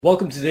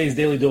Welcome to today's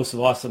Daily Dose of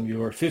Awesome,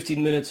 your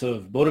 15 minutes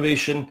of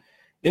motivation,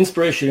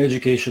 inspiration, and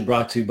education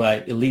brought to you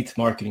by Elite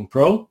Marketing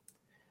Pro.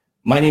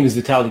 My name is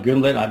Vitaly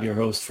Grimlet. I'm your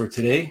host for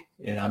today,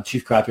 and I'm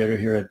Chief Copywriter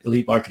here at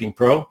Elite Marketing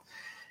Pro.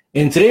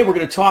 And today we're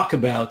going to talk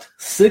about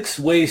 6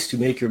 ways to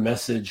make your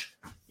message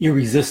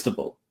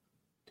irresistible,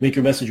 to make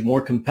your message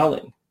more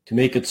compelling, to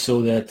make it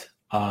so that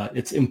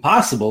it's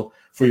impossible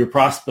for your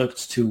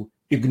prospects to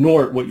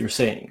ignore what you're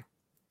saying.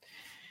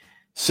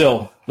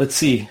 So let's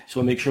see. So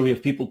we'll make sure we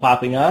have people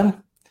popping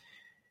on.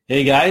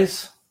 Hey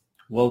guys,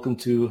 welcome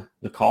to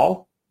the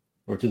call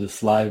or to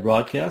this live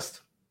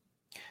broadcast.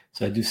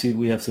 So I do see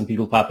we have some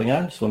people popping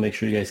on. Just want to make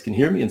sure you guys can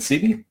hear me and see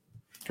me.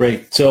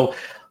 Great. So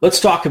let's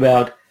talk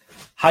about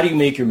how do you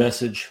make your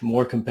message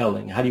more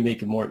compelling? How do you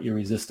make it more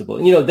irresistible?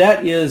 And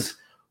that is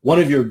one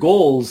of your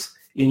goals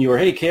in your,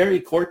 hey, Carrie,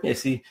 Courtney, I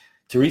see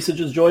Teresa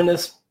just joined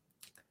us.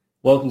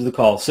 Welcome to the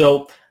call.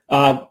 So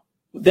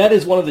that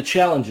is one of the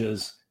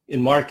challenges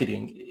in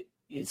marketing.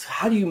 It's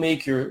how do you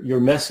make your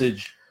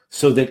message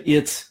so that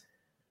it's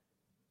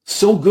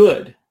so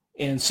good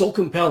and so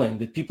compelling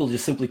that people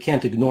just simply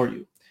can't ignore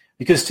you.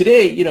 Because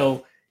today,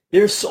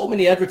 there's so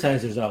many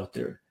advertisers out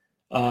there.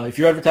 If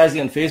you're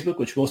advertising on Facebook,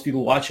 which most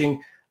people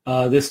watching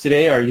this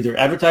today are either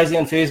advertising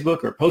on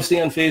Facebook or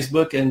posting on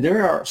Facebook, and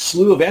there are a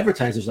slew of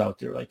advertisers out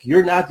there. Like,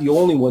 you're not the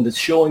only one that's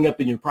showing up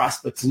in your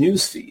prospect's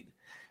newsfeed,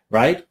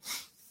 right?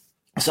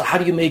 So how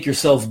do you make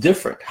yourself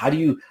different? How do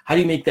you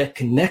make that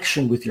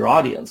connection with your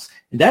audience?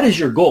 And that is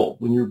your goal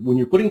when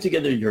you're putting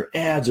together your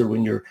ads, or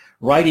when you're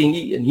writing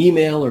an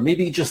email, or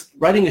maybe just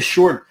writing a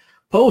short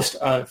post,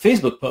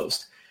 Facebook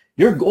post.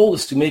 Your goal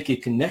is to make a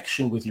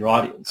connection with your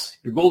audience.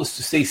 Your goal is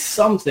to say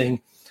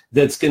something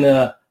that's going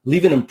to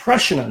leave an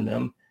impression on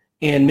them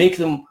and make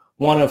them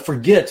want to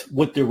forget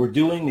what they were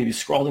doing, maybe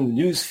scrolling the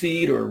news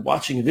feed or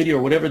watching a video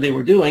or whatever they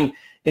were doing,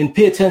 and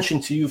pay attention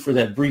to you for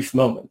that brief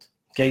moment.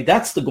 Okay,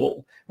 that's the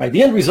goal, right?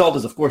 The end result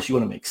is, of course, you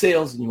want to make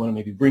sales and you want to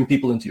maybe bring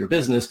people into your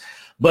business,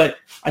 but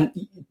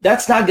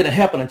that's not going to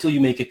happen until you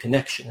make a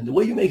connection. And the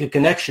way you make a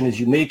connection is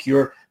you make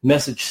your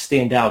message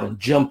stand out and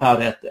jump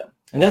out at them.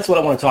 And that's what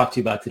I want to talk to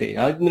you about today.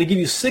 I'm going to give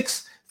you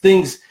 6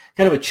 things,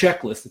 kind of a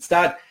checklist. It's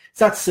not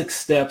 6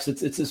 steps.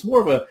 It's more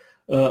of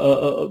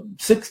a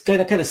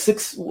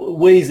 6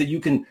 ways that you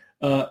can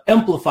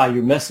amplify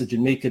your message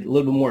and make it a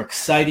little bit more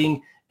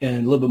exciting and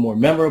a little bit more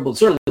memorable,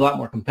 certainly a lot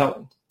more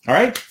compelling. All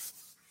right.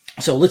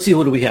 So let's see,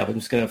 what do we have? I'm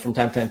just going to, from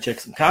time to time, check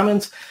some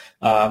comments.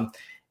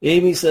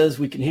 Amy says,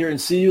 we can hear and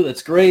see you.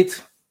 That's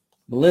great.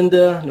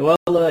 Melinda,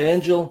 Noella,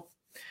 Angel,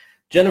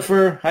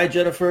 Jennifer. Hi,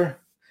 Jennifer.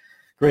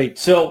 Great.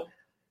 So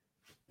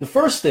the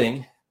first,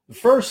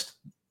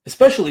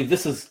 especially if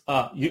this is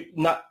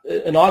not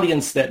an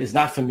audience that is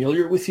not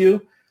familiar with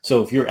you,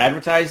 so if you're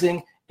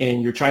advertising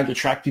and you're trying to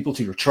attract people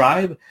to your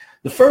tribe,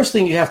 the first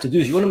thing you have to do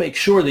is you want to make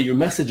sure that your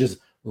message is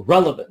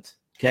relevant,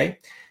 okay?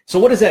 So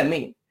what does that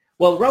mean?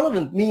 Well,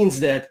 relevant means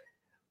that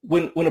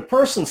when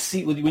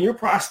your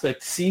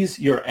prospect sees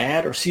your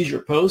ad or sees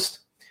your post,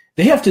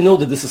 they have to know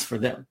that this is for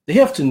them. They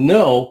have to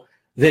know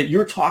that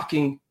you're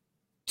talking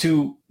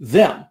to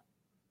them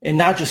and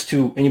not just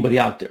to anybody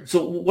out there.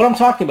 So what I'm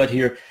talking about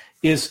here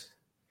is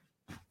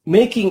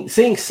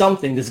saying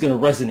something that's going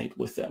to resonate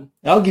with them.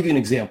 I'll give you an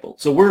example.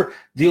 So we're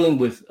dealing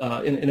with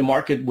in a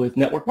market with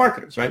network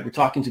marketers, right? We're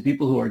talking to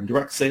people who are in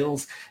direct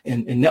sales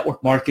and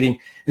network marketing.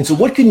 And so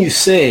what can you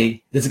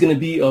say that's going to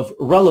be of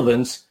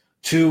relevance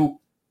to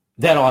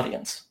that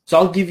audience? So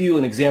I'll give you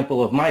an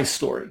example of my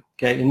story,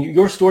 okay? And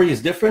your story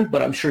is different,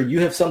 but I'm sure you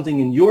have something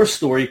in your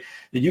story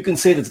that you can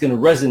say that's going to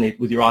resonate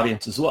with your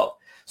audience as well.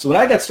 So when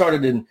I got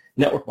started in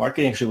network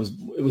marketing, actually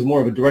it was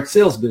more of a direct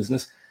sales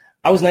business.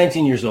 I was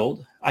 19 years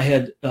old. I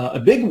had a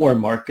big warm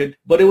market,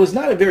 but it was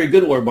not a very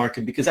good warm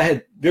market because I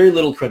had very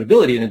little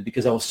credibility in it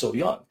because I was so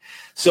young.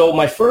 So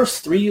my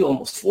first 3,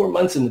 almost 4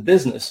 months in the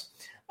business,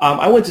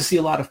 I went to see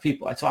a lot of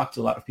people. I talked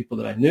to a lot of people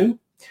that I knew.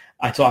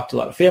 I talked to a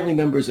lot of family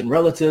members and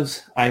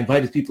relatives. I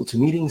invited people to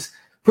meetings.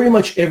 Pretty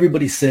much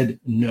everybody said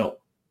no.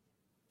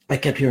 I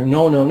kept hearing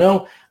no, no,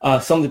 no.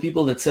 Some of the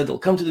people that said they'll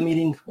come to the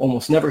meeting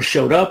almost never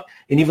showed up.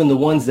 And even the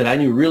ones that I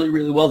knew really,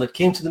 really well that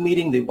came to the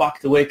meeting, they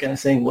walked away kind of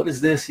saying, what is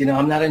this?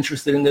 I'm not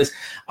interested in this.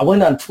 I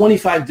went on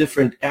 25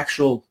 different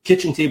actual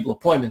kitchen table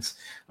appointments.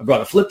 I brought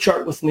a flip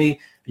chart with me,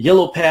 a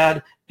yellow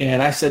pad,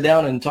 and I sat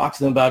down and talked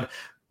to them about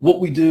what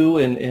we do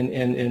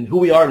and who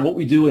we are and what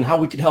we do and how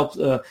we can help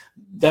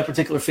that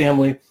particular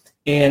family.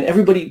 And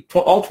everybody,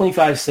 all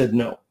 25 said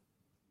no.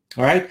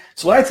 All right.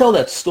 So when I tell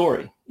that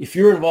story, if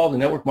you're involved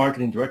in network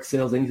marketing, direct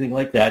sales, anything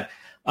like that,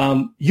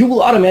 you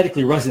will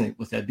automatically resonate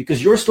with that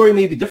because your story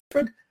may be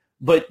different,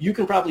 but you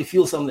can probably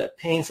feel some of that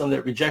pain, some of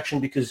that rejection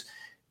because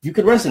you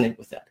can resonate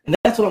with that. And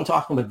that's what I'm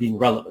talking about, being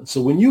relevant.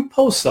 So when you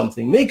post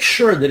something, make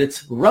sure that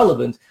it's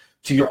relevant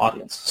to your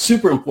audience.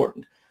 Super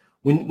important.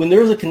 When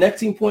there's a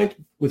connecting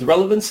point with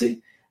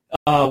relevancy,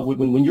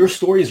 when your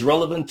story is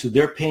relevant to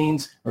their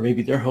pains or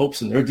maybe their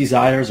hopes and their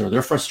desires or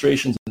their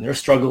frustrations and their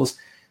struggles,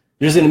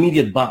 there's an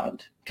immediate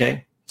bond,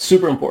 okay?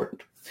 Super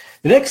important.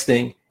 The next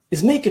thing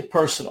is make it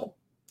personal.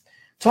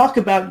 Talk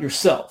about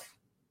yourself.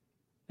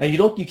 Now,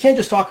 you can't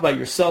just talk about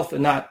yourself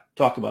and not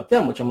talk about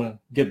them, which I'm going to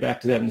get back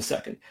to that in a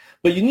second.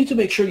 But you need to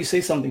make sure you say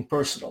something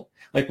personal.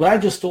 Like when I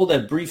just told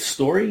that brief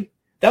story,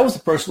 that was a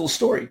personal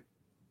story.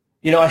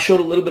 I showed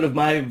a little bit of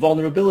my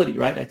vulnerability,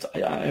 right?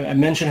 I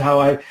mentioned how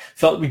I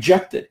felt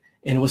rejected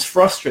and it was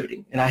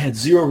frustrating, and I had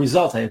zero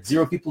results. I had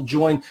zero people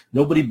join.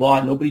 Nobody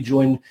bought. Nobody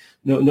joined.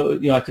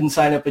 I couldn't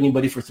sign up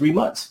anybody for 3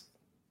 months.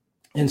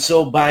 And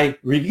so by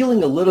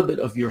revealing a little bit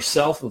of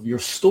yourself, of your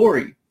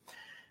story,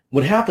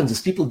 what happens is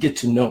people get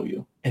to know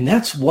you. And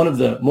that's one of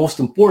the most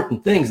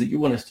important things that you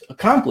want to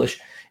accomplish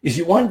is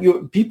you want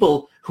your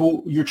people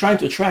who you're trying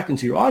to attract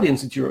into your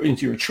audience,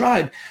 into your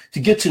tribe, to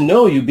get to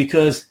know you,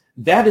 because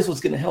that is what's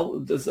going to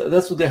help. That's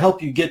what's going to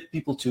help you get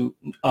people to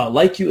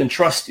like you and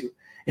trust you.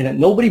 And that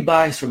nobody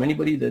buys from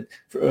anybody that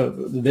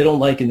they don't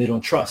like and they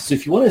don't trust. So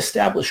if you want to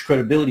establish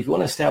credibility, if you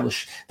want to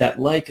establish that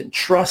like and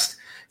trust,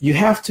 you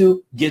have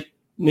to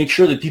make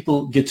sure that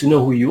people get to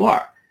know who you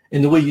are.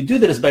 And the way you do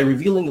that is by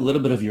revealing a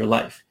little bit of your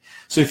life.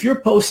 So if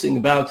you're posting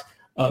about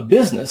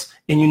business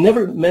and you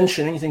never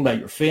mention anything about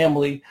your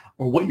family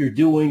or what you're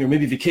doing or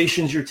maybe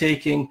vacations you're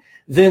taking,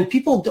 then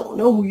people don't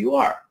know who you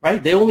are,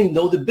 right? They only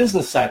know the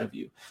business side of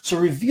you. So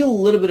reveal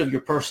a little bit of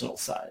your personal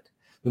side.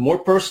 The more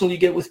personal you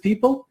get with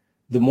people,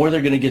 the more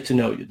they're going to get to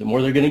know you. The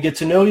more they're going to get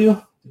to know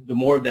you, the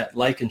more that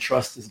like and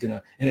trust is going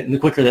to, and the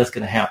quicker that's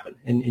going to happen.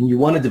 And you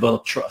want to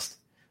develop trust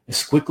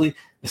as quickly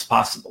as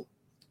possible.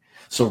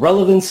 So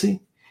relevancy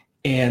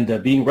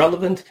and being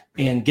relevant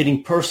and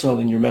getting personal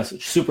in your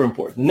message, super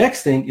important. The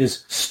next thing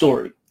is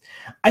story.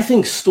 I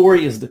think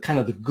story is the kind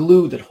of the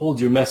glue that holds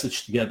your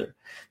message together.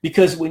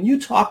 Because when you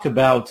talk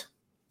about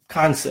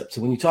concepts,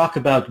 when you talk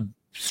about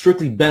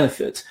strictly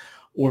benefits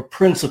or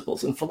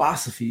principles and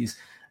philosophies,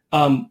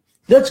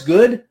 that's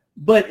good,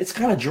 but it's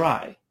kind of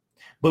dry.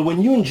 But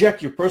when you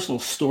inject your personal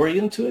story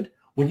into it,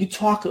 when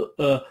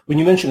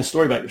you mention a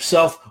story about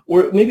yourself,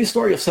 or maybe a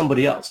story of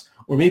somebody else,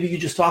 or maybe you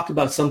just talk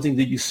about something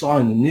that you saw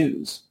in the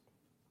news,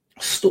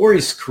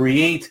 stories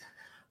create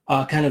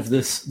kind of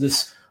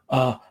this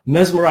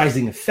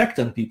mesmerizing effect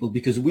on people,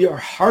 because we are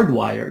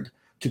hardwired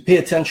to pay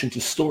attention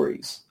to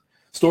stories.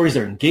 Stories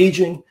are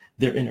engaging,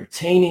 they're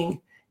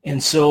entertaining.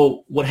 And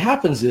so what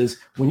happens is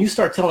when you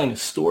start telling a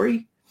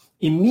story,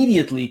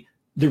 immediately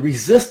the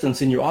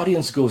resistance in your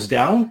audience goes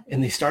down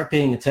and they start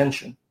paying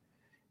attention.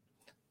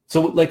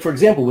 So like, for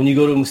example, when you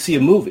go to see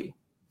a movie,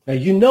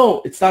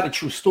 now it's not a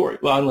true story.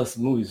 Well, unless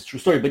the movie is a true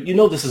story, but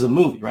this is a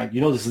movie, right?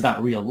 This is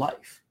not real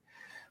life.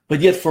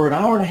 But yet for an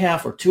hour and a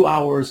half or 2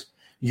 hours,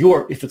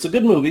 if it's a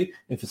good movie,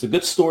 if it's a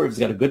good story, if it's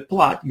got a good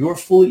plot, you're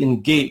fully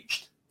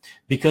engaged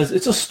because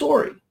it's a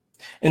story.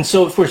 And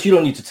so, of course, you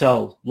don't need to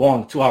tell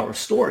long 2-hour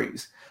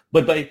stories,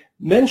 but by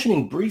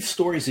mentioning brief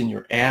stories in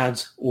your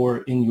ads or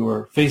in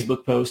your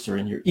Facebook posts or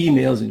in your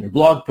emails, in your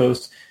blog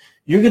posts,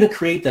 you're going to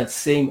create that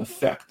same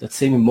effect, that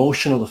same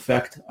emotional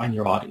effect on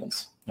your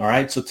audience. All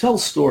right, so tell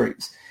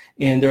stories.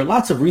 And there are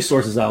lots of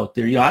resources out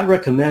there. I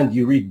recommend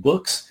you read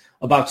books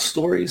about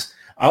stories.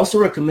 I also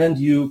recommend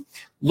you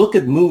look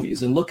at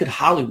movies and look at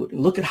Hollywood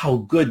and look at how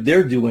good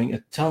they're doing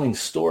at telling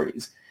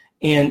stories.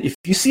 And if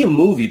you see a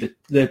movie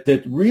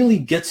that really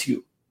gets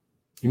you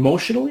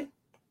emotionally,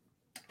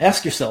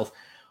 ask yourself,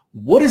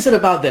 what is it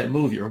about that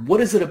movie or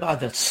what is it about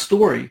that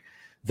story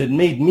that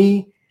made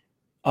me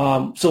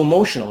so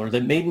emotional, or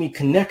that made me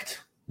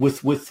connect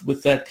with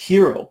that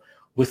hero,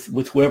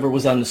 with whoever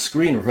was on the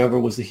screen or whoever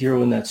was the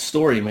hero in that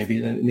story,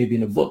 maybe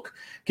in a book.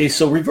 Okay,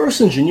 so reverse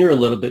engineer a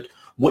little bit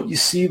what you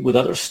see with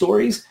other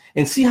stories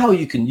and see how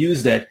you can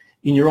use that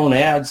in your own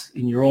ads,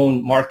 in your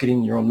own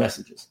marketing, your own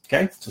messages.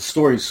 Okay, so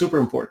story is super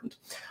important.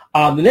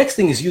 The next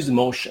thing is use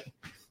emotion.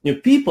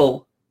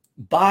 People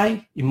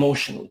buy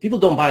emotionally. People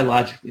don't buy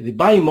logically. They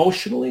buy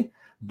emotionally,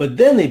 but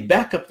then they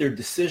back up their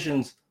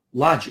decisions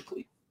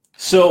logically.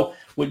 So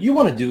what you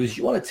want to do is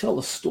you want to tell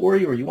a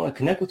story or you want to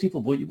connect with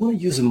people, but you want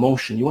to use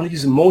emotion. You want to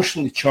use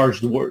emotionally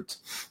charged words.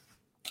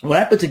 When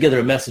I put together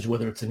a message,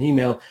 whether it's an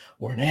email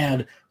or an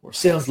ad or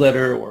sales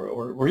letter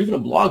or even a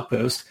blog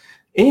post,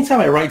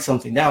 anytime I write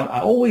something down, I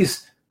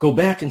always go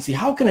back and see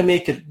how can I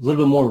make it a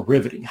little bit more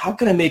riveting? How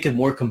can I make it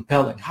more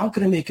compelling? How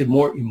can I make it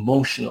more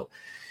emotional?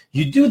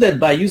 You do that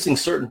by using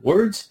certain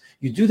words.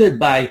 You do that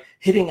by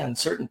hitting on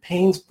certain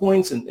pain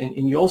points,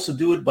 and you also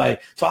do it by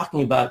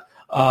talking about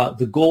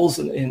the goals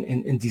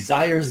and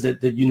desires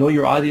that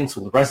your audience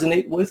will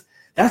resonate with.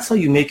 That's how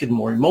you make it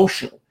more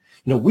emotional.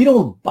 We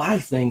don't buy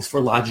things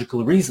for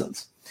logical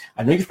reasons.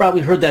 I know you've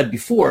probably heard that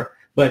before,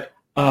 but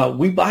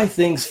we buy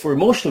things for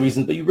emotional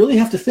reasons, but you really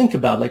have to think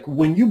about, like,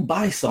 when you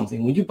buy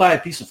something, when you buy a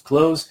piece of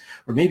clothes,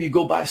 or maybe you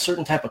go buy a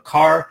certain type of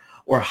car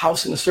or a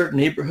house in a certain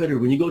neighborhood, or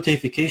when you go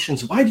take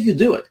vacations, why do you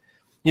do it?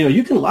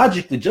 You can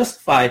logically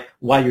justify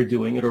why you're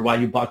doing it or why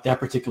you bought that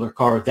particular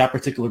car or that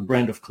particular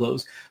brand of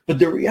clothes. But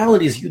the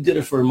reality is you did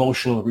it for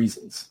emotional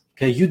reasons.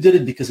 Okay, you did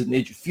it because it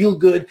made you feel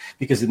good,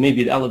 because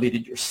it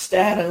elevated your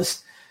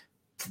status.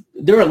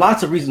 There are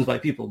lots of reasons why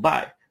people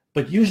buy,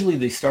 but usually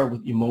they start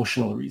with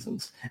emotional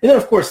reasons. And then,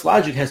 of course,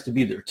 logic has to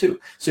be there too.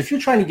 So if you're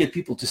trying to get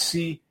people to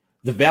see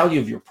the value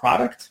of your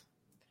product,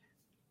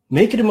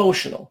 make it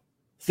emotional.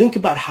 think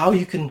about how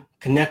you can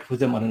connect with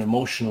them on an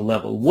emotional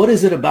level. What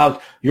is it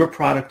about your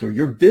product or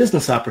your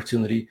business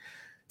opportunity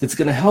that's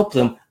going to help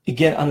them,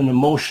 again, on an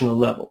emotional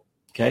level,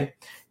 okay?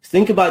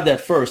 Think about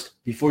that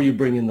first before you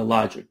bring in the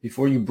logic,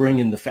 before you bring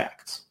in the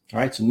facts, all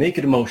right? So make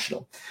it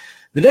emotional.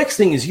 The next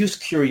thing is use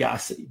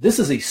curiosity. This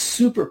is a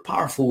super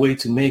powerful way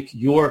to make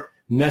your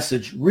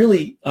message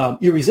really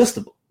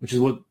irresistible, which is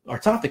what our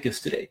topic is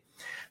today.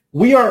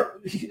 We are,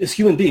 as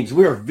human beings,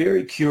 we are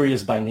very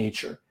curious by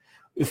nature.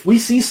 If we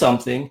see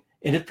something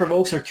and it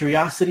provokes our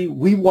curiosity,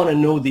 we want to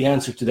know the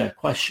answer to that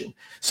question.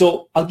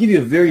 So I'll give you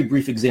a very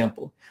brief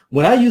example.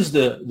 When I use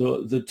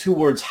the two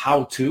words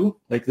how to,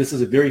 like this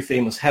is a very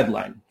famous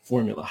headline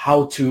formula,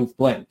 how to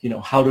blank,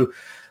 how to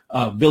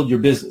build your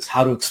business,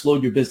 how to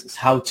explode your business,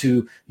 how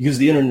to use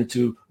the internet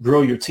to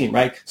grow your team,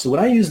 right? So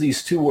when I use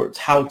these two words,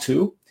 how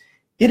to,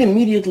 it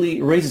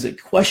immediately raises a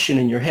question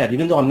in your head,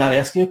 even though I'm not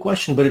asking a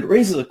question, but it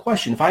raises a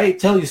question. If I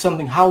tell you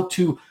something, how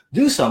to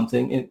do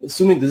something, and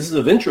assuming this is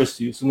of interest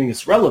to you, assuming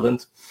it's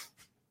relevant,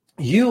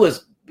 you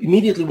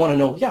immediately want to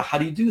know, yeah, how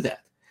do you do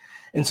that?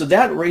 And so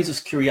that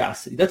raises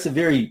curiosity. That's a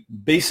very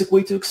basic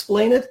way to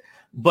explain it,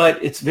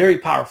 but it's very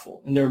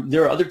powerful. And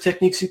there are other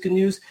techniques you can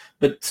use,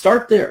 but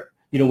start there.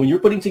 When you're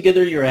putting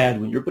together your ad,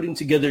 when you're putting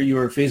together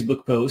your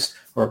Facebook post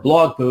or a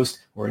blog post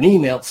or an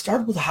email,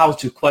 start with a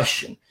how-to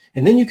question.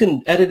 And then you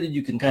can edit it,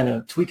 you can kind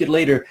of tweak it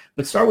later,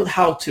 but start with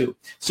how to.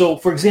 So,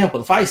 for example,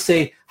 if I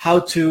say how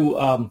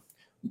to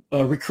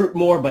recruit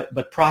more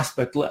but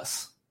prospect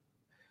less,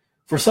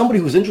 for somebody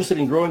who's interested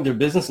in growing their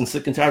business and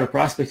sick and tired of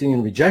prospecting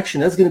and rejection,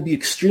 that's going to be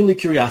extremely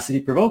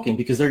curiosity-provoking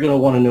because they're going to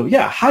want to know,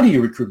 yeah, how do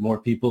you recruit more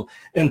people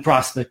and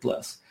prospect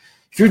less?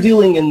 If you're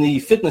dealing in the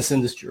fitness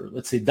industry, or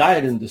let's say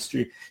diet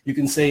industry, you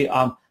can say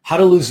how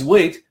to lose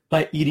weight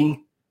by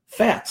eating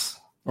fats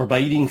or by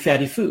eating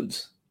fatty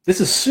foods.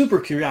 This is super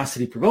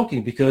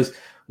curiosity-provoking because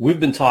we've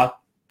been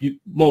taught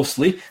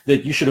mostly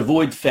that you should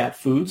avoid fat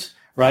foods,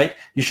 right?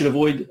 You should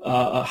avoid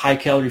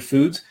high-calorie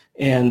foods.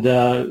 And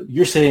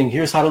you're saying,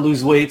 here's how to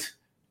lose weight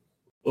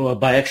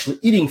by actually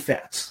eating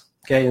fats,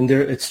 okay? And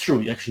it's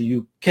true. Actually,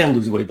 you can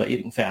lose weight by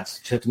eating fats. You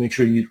just have to make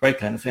sure you eat the right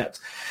kind of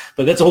fats.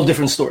 But that's a whole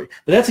different story.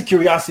 But that's a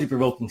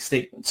curiosity-provoking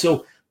statement.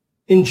 So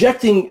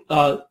injecting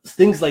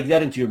things like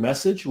that into your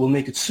message will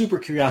make it super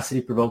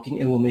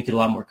curiosity-provoking and will make it a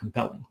lot more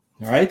compelling,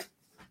 all right?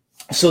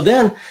 So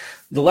then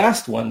the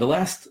last kind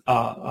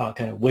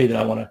of way that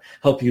I want to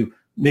help you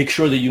make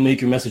sure that you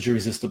make your message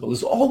irresistible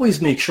is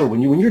always make sure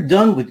when you're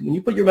done when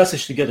you put your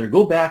message together,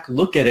 go back,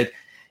 look at it,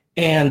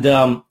 and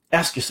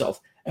ask yourself,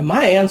 am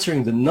I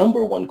answering the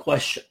number one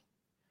question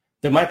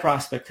that my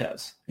prospect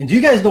has? And do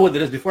you guys know what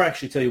that is? Before I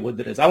actually tell you what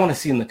that is, I want to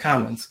see in the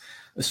comments,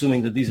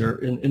 assuming that these are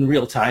in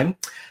real time,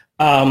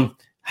 do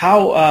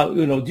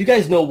you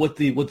guys know what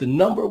the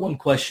number one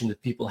question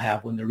that people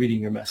have when they're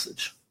reading your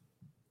message?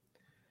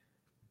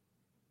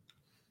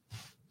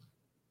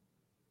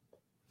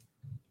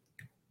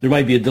 There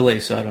might be a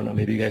delay, so I don't know.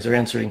 Maybe you guys are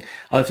answering.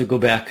 I'll have to go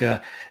back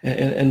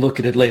and look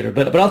at it later.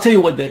 But I'll tell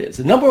you what that is.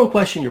 The number one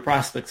question your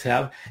prospects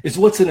have is,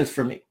 what's in it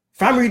for me?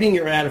 If I'm reading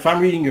your ad, if I'm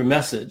reading your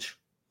message,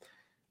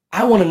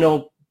 I want to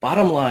know,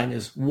 bottom line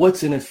is,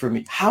 what's in it for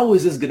me? How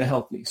is this going to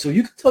help me? So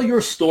you can tell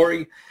your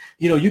story.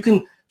 You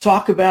can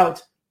talk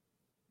about,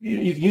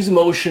 you can use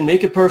emotion,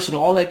 make it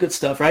personal, all that good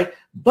stuff, right?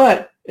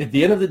 But at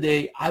the end of the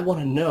day, I want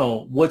to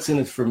know what's in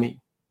it for me.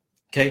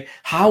 Okay?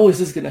 How is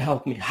this going to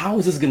help me? How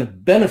is this going to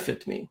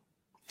benefit me?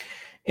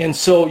 And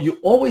so you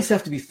always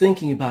have to be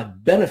thinking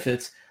about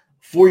benefits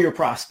for your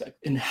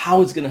prospect and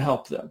how it's going to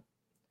help them.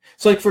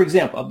 So like, for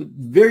example, a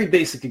very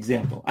basic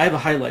example. I have a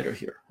highlighter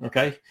here,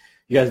 okay?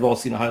 You guys have all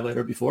seen a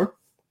highlighter before.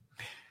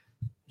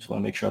 Just want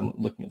to make sure I'm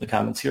looking at the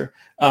comments here.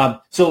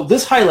 So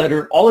this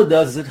highlighter, all it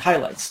does is it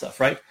highlights stuff,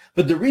 right?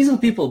 But the reason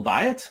people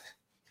buy it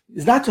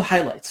is not to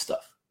highlight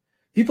stuff.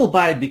 People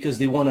buy it because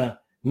they want to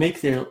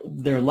make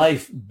their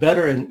life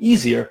better and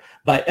easier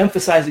by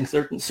emphasizing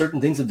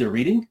certain things that they're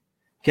reading,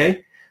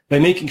 okay? By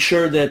making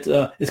sure that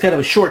it's kind of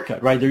a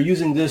shortcut, right? They're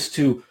using this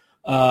to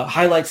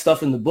highlight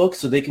stuff in the book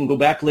so they can go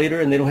back later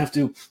and they don't have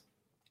to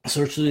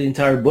search through the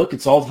entire book.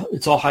 It's all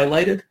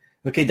highlighted.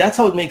 Okay, that's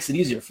how it makes it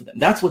easier for them.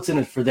 That's what's in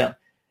it for them.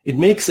 It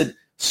makes it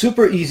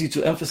super easy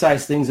to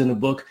emphasize things in a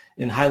book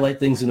and highlight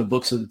things in a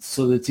book so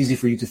that it's easy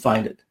for you to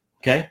find it.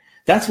 Okay,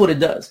 that's what it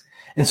does.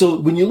 And so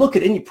when you look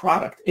at any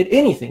product, at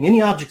anything,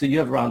 any object that you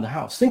have around the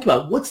house, think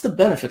about, what's the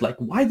benefit? Like,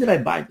 why did I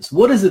buy this?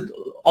 What is it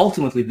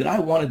ultimately that I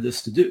wanted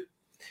this to do?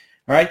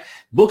 All right.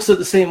 Books are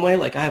the same way.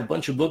 Like, I have a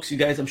bunch of books. You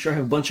guys, I'm sure,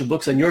 have a bunch of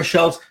books on your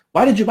shelves.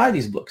 Why did you buy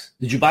these books?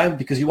 Did you buy them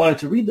because you wanted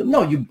to read them?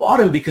 No, you bought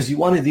them because you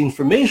wanted the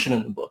information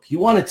in the book. You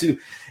wanted to,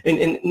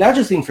 and not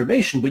just the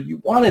information, but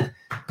you wanted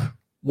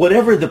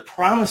whatever the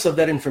promise of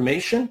that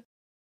information.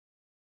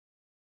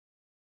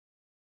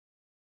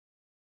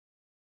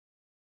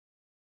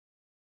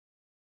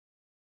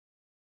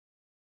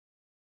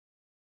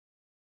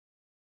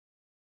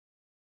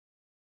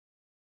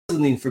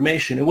 The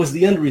information. It was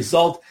the end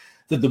result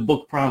that the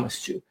book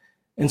promised you.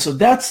 And so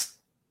that's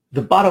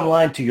the bottom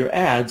line to your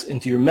ads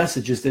and to your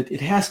messages, that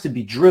it has to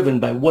be driven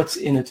by what's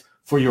in it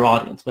for your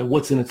audience, by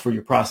what's in it for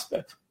your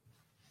prospect.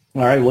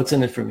 All right, what's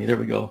in it for me? There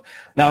we go.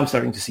 Now I'm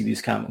starting to see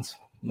these comments.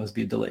 Must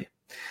be a delay.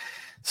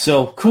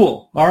 So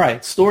cool. All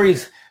right,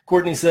 stories.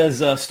 Courtney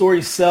says,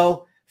 stories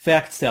sell,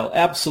 facts tell.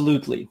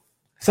 Absolutely.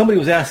 Somebody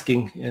was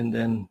asking, and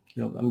then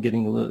I'm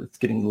getting it's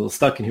getting a little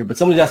stuck in here, but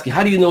somebody's asking,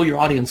 how do you know your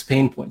audience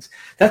pain points?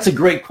 That's a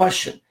great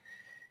question.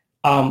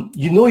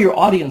 You know your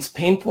audience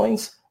pain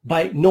points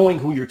by knowing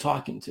who you're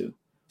talking to.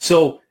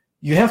 So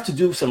you have to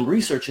do some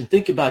research and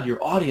think about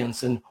your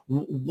audience and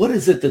what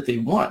is it that they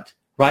want,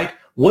 right?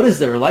 What is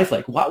their life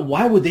like?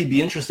 Why would they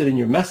be interested in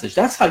your message?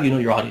 That's how you know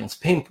your audience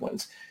pain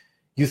points.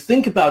 You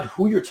think about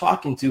who you're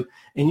talking to,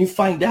 and you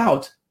find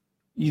out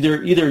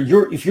either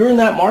if you're in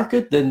that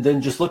market,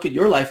 then just look at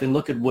your life and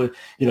look at what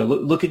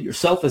look at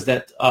yourself as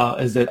that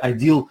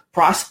ideal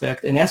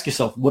prospect, and ask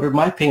yourself, what are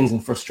my pains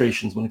and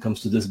frustrations when it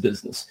comes to this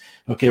business?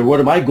 Okay, what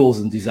are my goals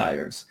and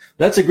desires?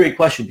 That's a great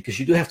question, because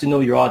you do have to know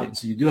your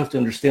audience. So you do have to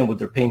understand what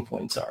their pain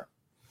points are.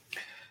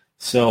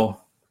 So,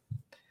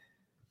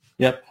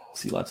 yep.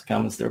 See lots of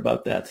comments there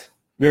about that.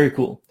 Very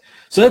cool.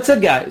 So that's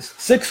it, guys.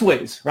 6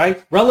 ways,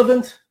 right?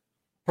 Relevant,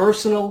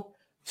 personal,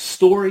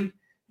 story,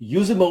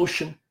 use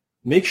emotion,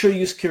 make sure you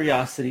use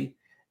curiosity,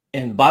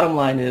 and bottom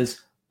line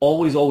is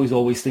always, always,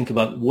 always think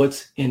about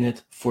what's in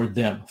it for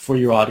them, for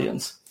your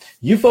audience.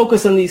 You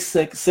focus on these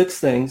six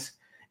things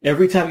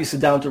every time you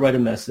sit down to write a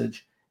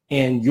message,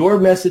 and your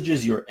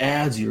messages, your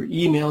ads, your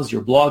emails,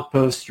 your blog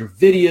posts, your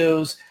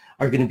videos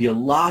are going to be a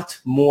lot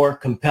more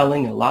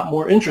compelling, a lot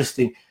more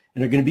interesting,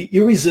 and are going to be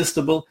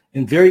irresistible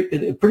and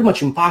pretty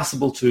much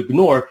impossible to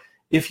ignore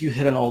if you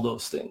hit on all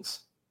those things.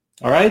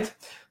 All right?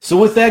 So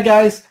with that,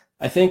 guys,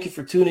 I thank you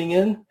for tuning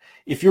in.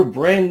 If you're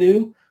brand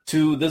new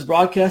to this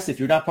broadcast, if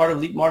you're not part of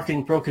Elite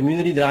Marketing Pro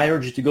community, then I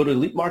urge you to go to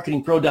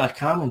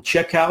elitemarketingpro.com and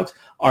check out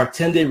our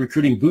 10-day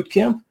recruiting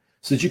bootcamp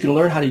so that you can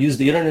learn how to use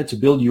the internet to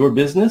build your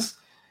business.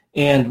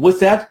 And with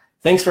that,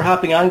 thanks for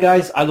hopping on,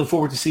 guys. I look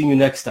forward to seeing you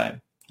next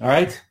time. All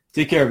right?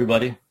 Take care,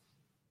 everybody.